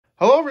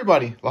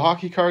everybody,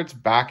 Lehocki Cards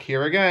back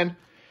here again.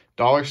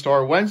 Dollar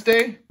Store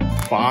Wednesday,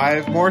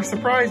 5 more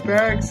surprise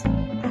bags.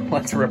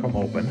 Let's rip them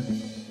open.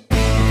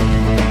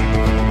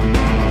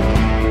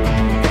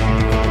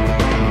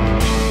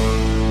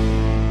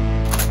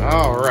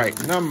 All right,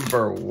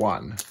 number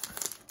 1.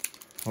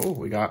 Oh,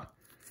 we got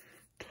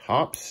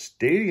Top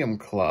Stadium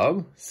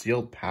Club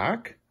sealed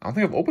pack. I don't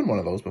think I've opened one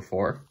of those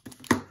before.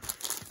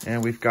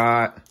 And we've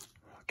got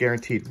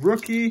guaranteed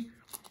rookie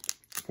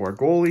for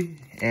goalie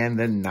and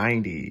the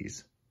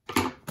 90s.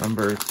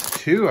 Number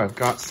 2, I've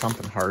got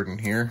something hard in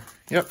here.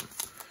 Yep.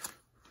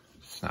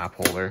 Snap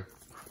holder.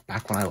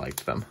 Back when I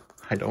liked them.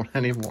 I don't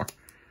anymore.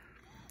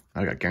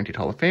 I got guaranteed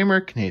Hall of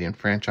Famer, Canadian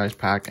franchise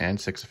pack,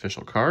 and 6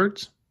 official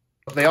cards.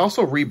 They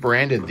also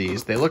rebranded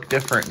these. They look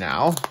different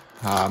now.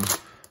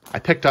 I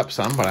picked up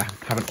some, but I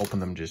haven't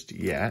opened them just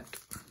yet.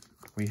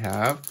 We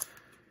have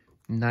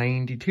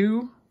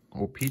 92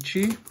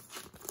 Opeachy,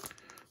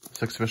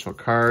 6 official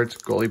cards,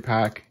 goalie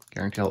pack,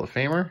 guaranteed Hall of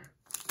Famer.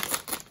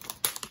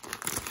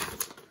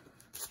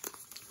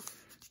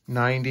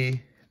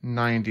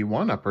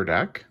 91 Upper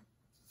Deck.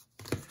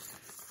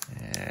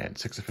 And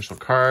 6 official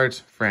cards,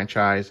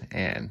 franchise,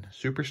 and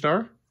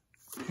superstar.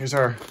 Here's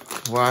our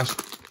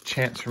last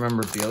chance for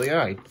memorabilia.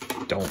 I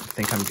don't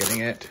think I'm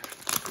getting it.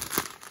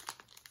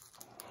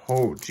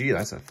 Oh, gee,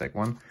 that's a thick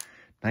one.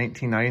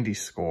 1990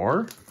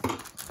 score.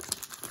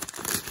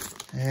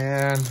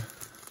 And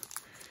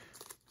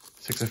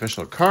 6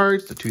 official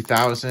cards, the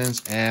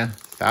 2000s, and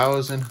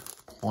 1000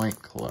 Point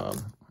Club.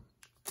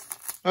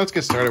 Let's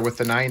get started with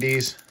the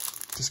 90s.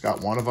 Just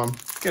got one of them.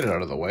 Get it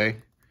out of the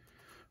way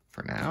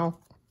for now.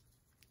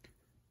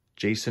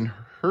 Jason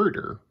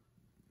Herder.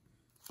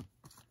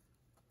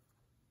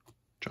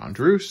 John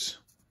Druce.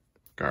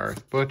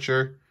 Garth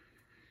Butcher.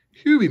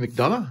 Hubie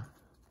McDonough.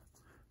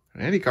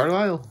 Andy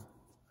Carlisle.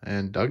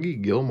 And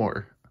Dougie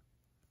Gilmore.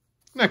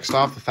 Next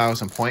off, the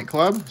 1000 Point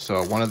Club.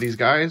 So one of these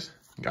guys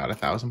got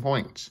 1,000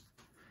 points.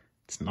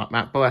 It's not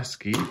Matt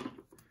Bolesky. I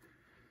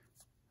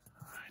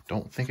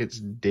don't think it's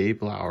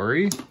Dave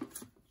Lowry.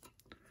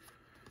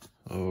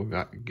 Oh,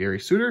 got Gary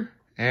Suter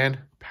and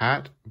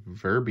Pat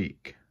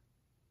Verbeek.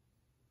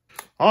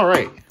 All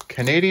right,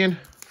 Canadian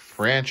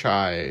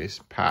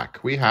franchise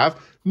pack. We have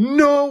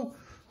no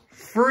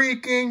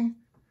freaking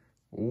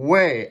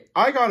way.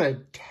 I got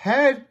a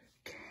Ted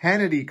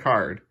Kennedy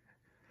card.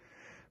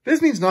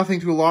 This means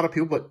nothing to a lot of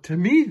people, but to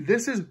me,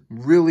 this is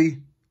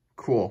really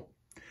cool.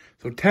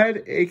 So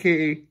Ted,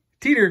 aka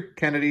Teeter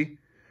Kennedy,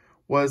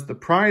 was the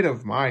pride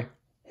of my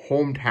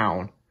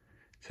hometown.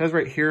 It says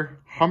right here,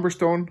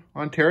 Humberstone,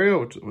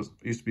 Ontario, which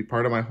used to be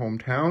part of my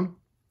hometown.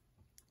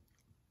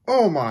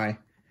 Oh my.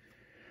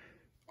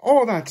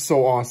 Oh, that's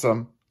so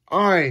awesome.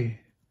 I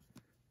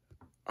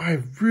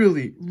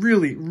really,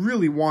 really,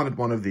 really wanted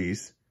one of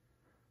these.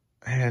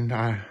 And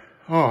I'm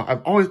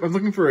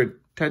looking for a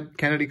Ted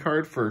Kennedy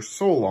card for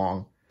so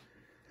long.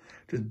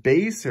 Just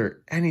base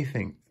or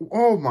anything.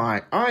 Oh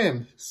my, I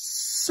am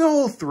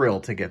so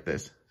thrilled to get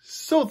this.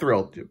 So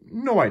thrilled.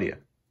 No idea.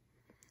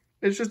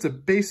 It's just a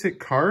basic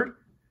card.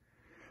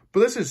 But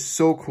this is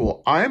so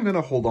cool. I am going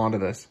to hold on to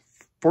this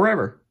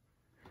forever.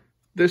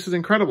 This is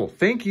incredible.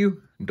 Thank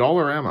you,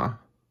 Dollarama.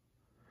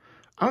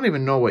 I don't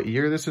even know what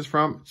year this is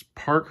from. It's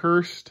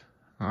Parkhurst.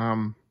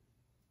 I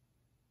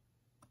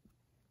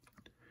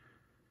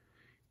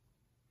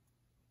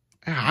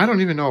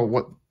don't even know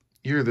what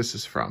year this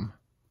is from.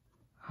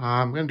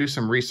 I'm going to do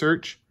some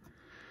research.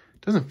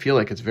 It doesn't feel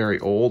like it's very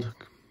old.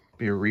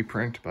 Be a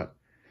reprint, but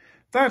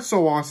that's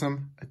so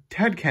awesome. A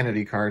Ted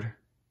Kennedy card.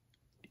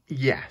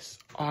 Yes,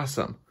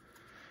 awesome.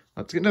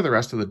 Let's get into the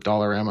rest of the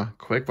Dollarama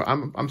quick, but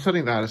I'm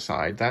setting that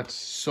aside. That's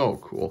so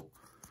cool.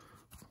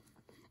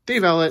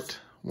 Dave Ellett,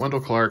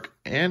 Wendell Clark,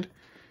 and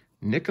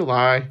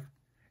Nikolai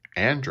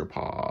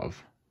Andropov.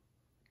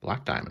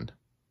 Black Diamond.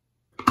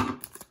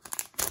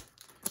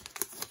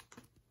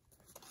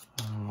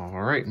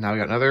 All right, now we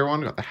got another one.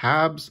 We got the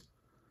Habs,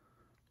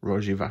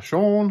 Roger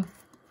Vachon,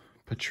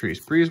 Patrice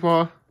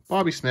Brisebois,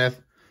 Bobby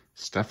Smith,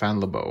 Stéphane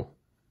Lebeau.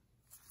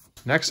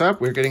 Next up,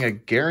 we're getting a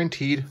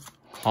guaranteed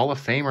Hall of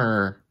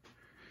Famer,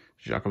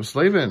 Jacob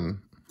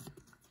Slavin.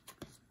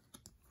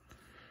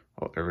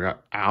 Oh, there we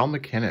got Al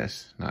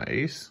McInnes.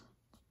 Nice.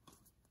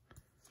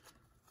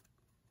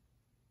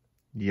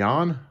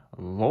 Jan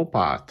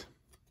Volpat.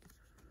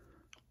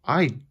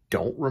 I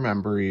don't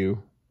remember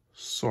you.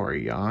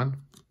 Sorry, Jan.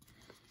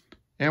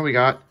 And we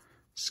got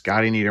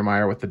Scotty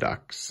Niedermayer with the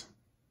Ducks.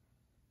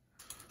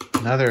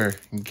 Another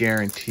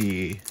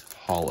guarantee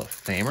Hall of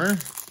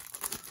Famer.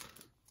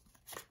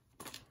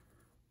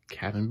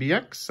 Kevin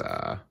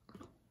Bieksa.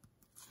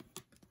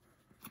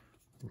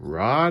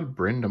 Rod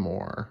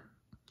Brindamore.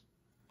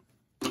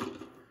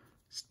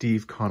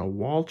 Steve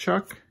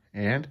Konowalchuk.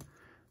 And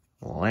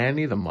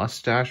Lanny the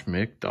Mustache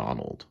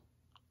McDonald.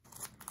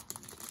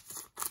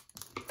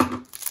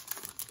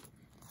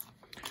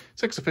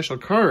 6 official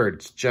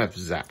cards. Jeff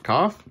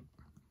Zatkoff.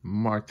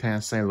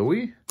 Martin St.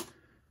 Louis.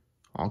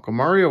 Uncle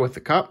Mario with the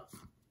cup.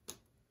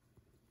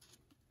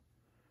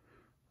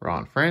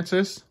 Ron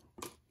Francis.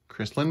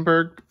 Chris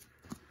Lindbergh.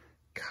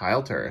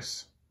 Kyle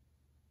Turris.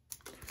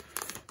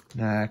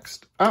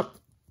 Next up,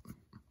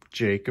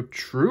 Jacob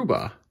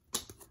Trouba,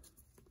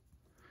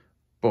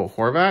 Bo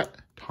Horvat,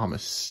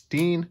 Thomas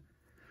Steen,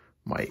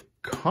 Mike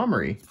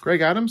Comrie,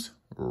 Greg Adams,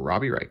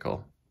 Robbie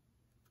Reichel.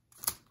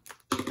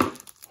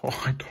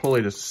 Oh, I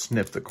totally just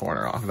snipped the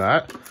corner off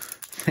that.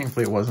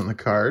 Thankfully, it wasn't the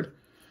card.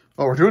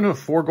 Oh, we're doing a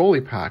 4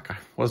 goalie pack. I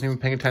wasn't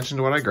even paying attention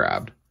to what I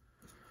grabbed.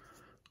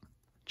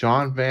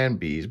 John Van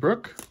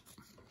Beesbrook,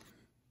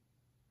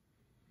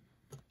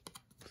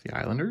 the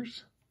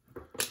Islanders.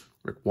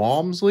 Rick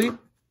Walmsley,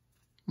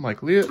 Mike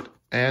Liut,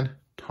 and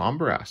Tom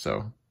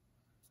Barrasso.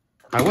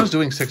 I was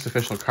doing 6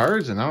 official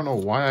cards, and I don't know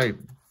why I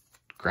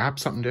grabbed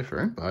something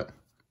different, but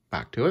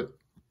back to it.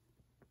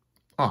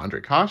 Oh,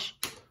 Andre Kosh,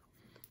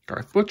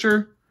 Garth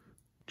Butcher,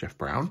 Jeff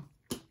Brown,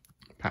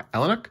 Pat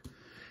Elenick,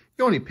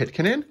 Yoni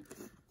Pitkinen,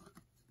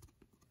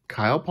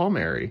 Kyle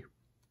Palmieri,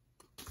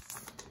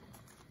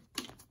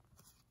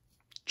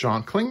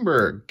 John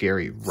Klingberg,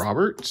 Gary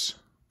Roberts,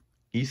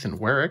 Ethan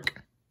Werrick,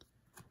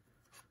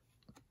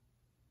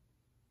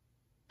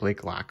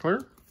 Blake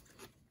Lackler,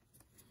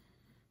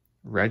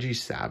 Reggie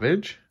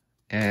Savage,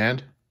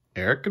 and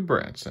Eric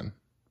Goodbranson.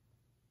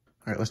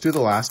 All right, let's do the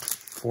last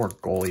 4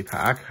 goalie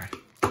pack.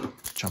 I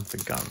jumped the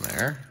gun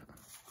there.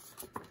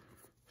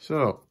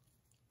 So,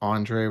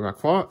 Andre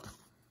Raquat,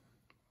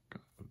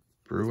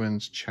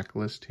 Bruins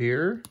checklist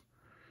here,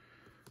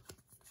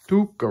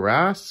 Tuukka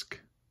Rask,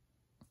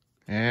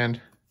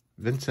 and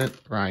Vincent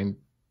Rinaldo.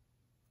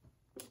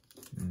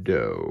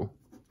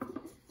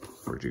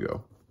 Where'd you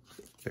go?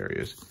 There he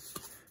is.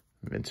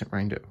 Vincent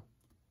Rinaldo.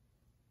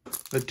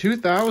 The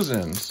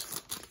 2000s.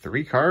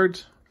 3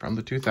 cards from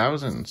the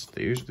 2000s.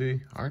 They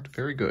usually aren't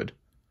very good.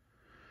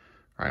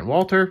 Ryan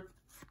Walter,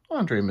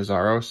 Andre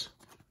Mazzaros,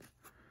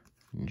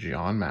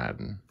 John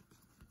Madden.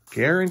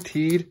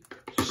 Guaranteed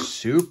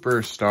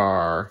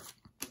superstar.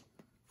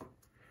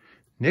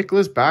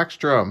 Nicholas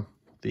Backstrom.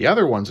 The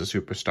other one's a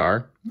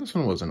superstar. This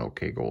one was an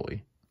okay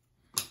goalie.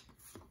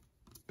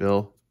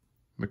 Bill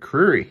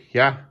McCreary.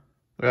 Yeah,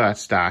 look at that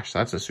stash.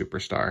 That's a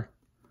superstar.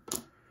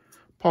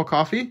 Paul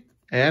Coffey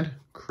and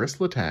Chris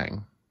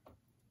Letang.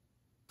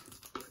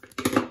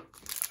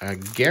 A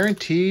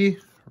guarantee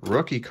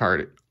rookie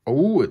card.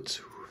 Oh,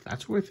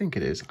 that's who I think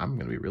it is. I'm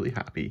going to be really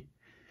happy.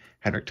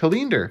 Henrik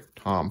Tallinder,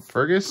 Tom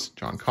Fergus,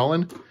 John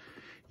Cullen.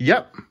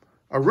 Yep,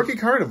 a rookie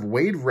card of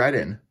Wade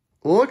Redden.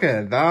 Look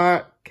at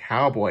that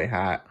cowboy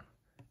hat.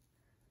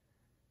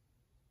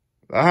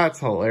 That's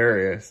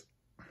hilarious.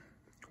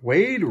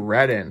 Wade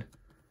Redden.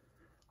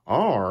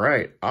 All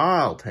right,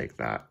 I'll take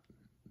that.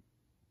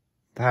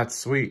 That's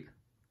sweet.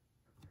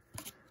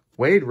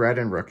 Wade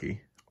Redden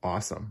rookie.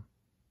 Awesome.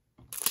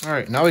 All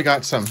right, now we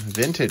got some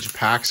vintage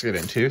packs to get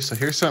into. So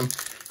here's some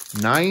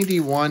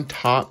 91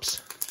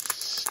 Topps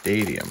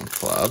Stadium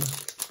Club.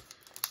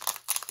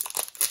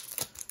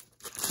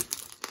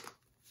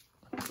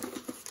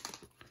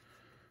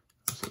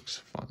 This looks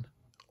fun.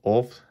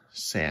 Ulf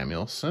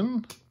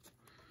Samuelsson.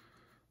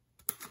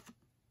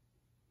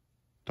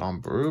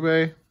 Don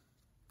Berube.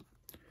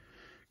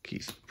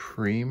 Keith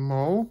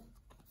Primo.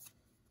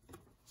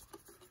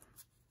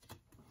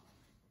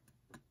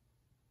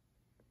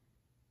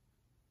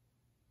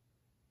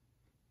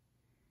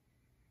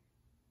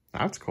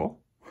 That's cool.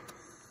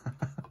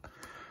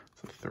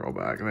 It's a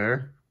throwback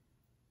there.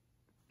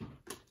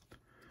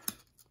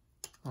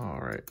 All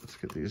right, let's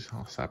get these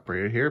all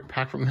separated here.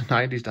 Pack from the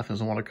 90s definitely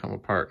doesn't want to come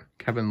apart.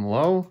 Kevin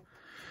Lowe,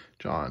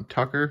 John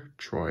Tucker,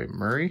 Troy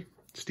Murray,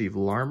 Steve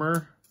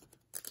Larmer,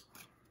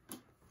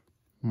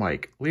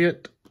 Mike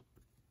Liut,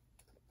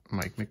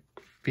 Mike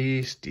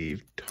McPhee,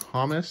 Steve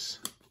Thomas,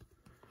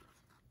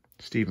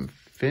 Stephen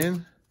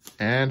Finn,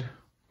 and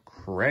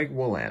Craig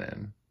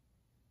Wolanin.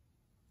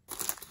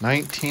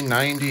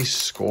 1990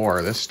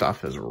 score. This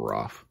stuff is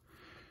rough.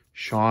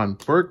 Sean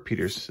Burke,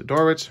 Peter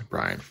Sidorowicz,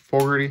 Brian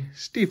Fogarty,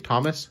 Steve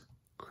Thomas,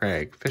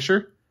 Craig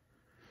Fisher,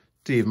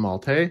 Steve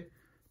Malte,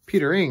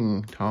 Peter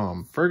Ing,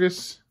 Tom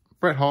Fergus,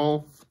 Brett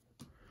Hull,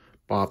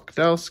 Bob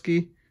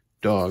Kudelsky,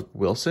 Doug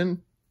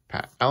Wilson,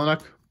 Pat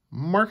Elenick,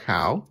 Mark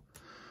Howe,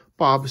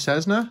 Bob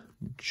Cessna,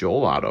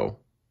 Joel Otto.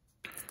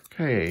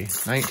 Okay,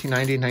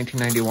 1990,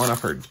 1991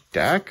 upper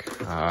deck.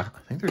 I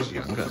think there's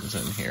Young Guns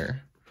in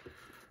here.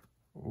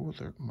 Oh,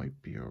 there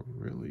might be a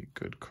really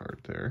good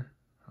card there.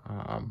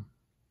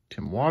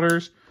 Tim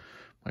Waters,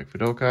 Mike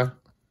Vidoka,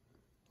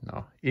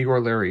 no,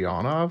 Igor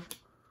Larionov,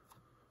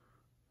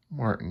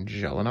 Martin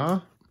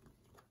Jelena,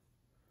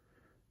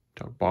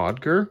 Doug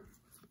Bodger,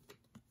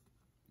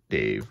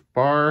 Dave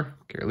Barr,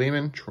 Gary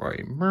Lehman,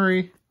 Troy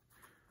Murray.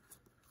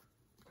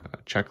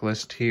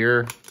 Checklist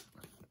here.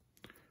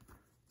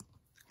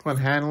 Glenn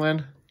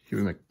Hanlon,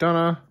 Huey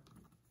McDonough,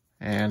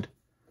 and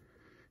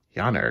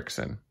Jan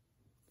Eriksson.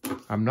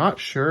 I'm not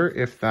sure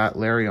if that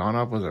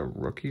Larionov was a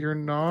rookie or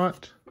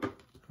not.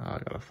 I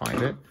gotta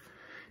find it.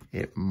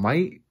 It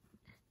might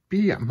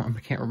be. I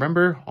can't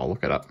remember. I'll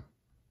look it up.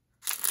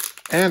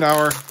 And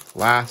our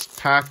last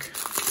pack.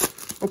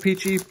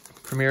 O-Pee-Chee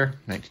Premier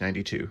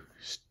 1992.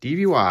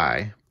 Stevie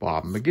Y,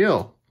 Bob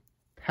McGill,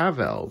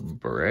 Pavel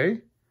Bure.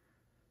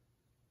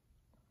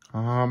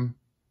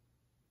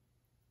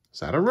 Is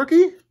that a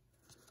rookie?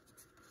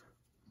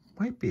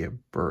 Might be a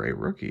Bure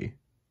rookie.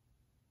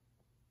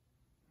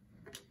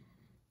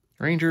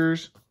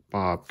 Rangers,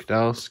 Bob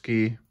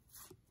Kudelski,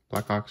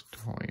 Blackhawks,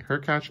 Tony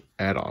Herkach,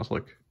 Ed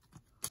Oslick.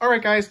 All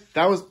right, guys,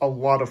 that was a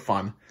lot of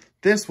fun.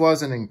 This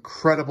was an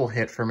incredible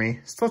hit for me.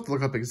 Still have to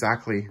look up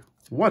exactly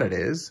what it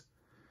is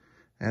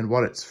and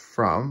what it's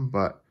from,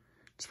 but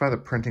just by the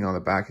printing on the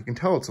back, you can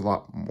tell it's a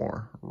lot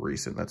more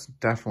recent. That's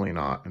definitely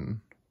not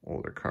an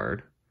older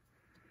card.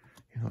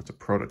 You know, it's a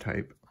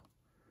prototype.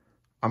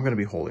 I'm going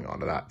to be holding on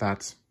to that.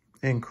 That's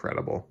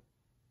incredible.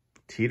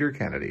 Teeter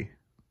Kennedy.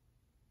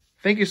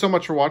 Thank you so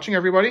much for watching,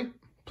 everybody.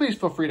 Please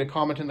feel free to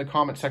comment in the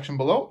comment section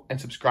below and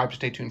subscribe to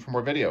stay tuned for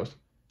more videos.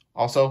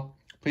 Also,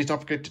 please don't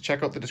forget to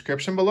check out the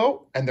description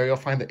below, and there you'll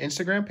find the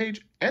Instagram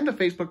page and the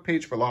Facebook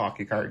page for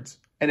Lehocki Cards.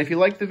 And if you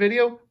liked the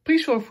video,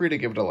 please feel free to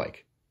give it a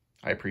like.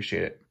 I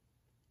appreciate it.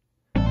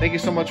 Thank you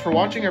so much for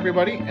watching,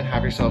 everybody, and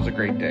have yourselves a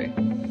great day.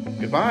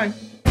 Goodbye.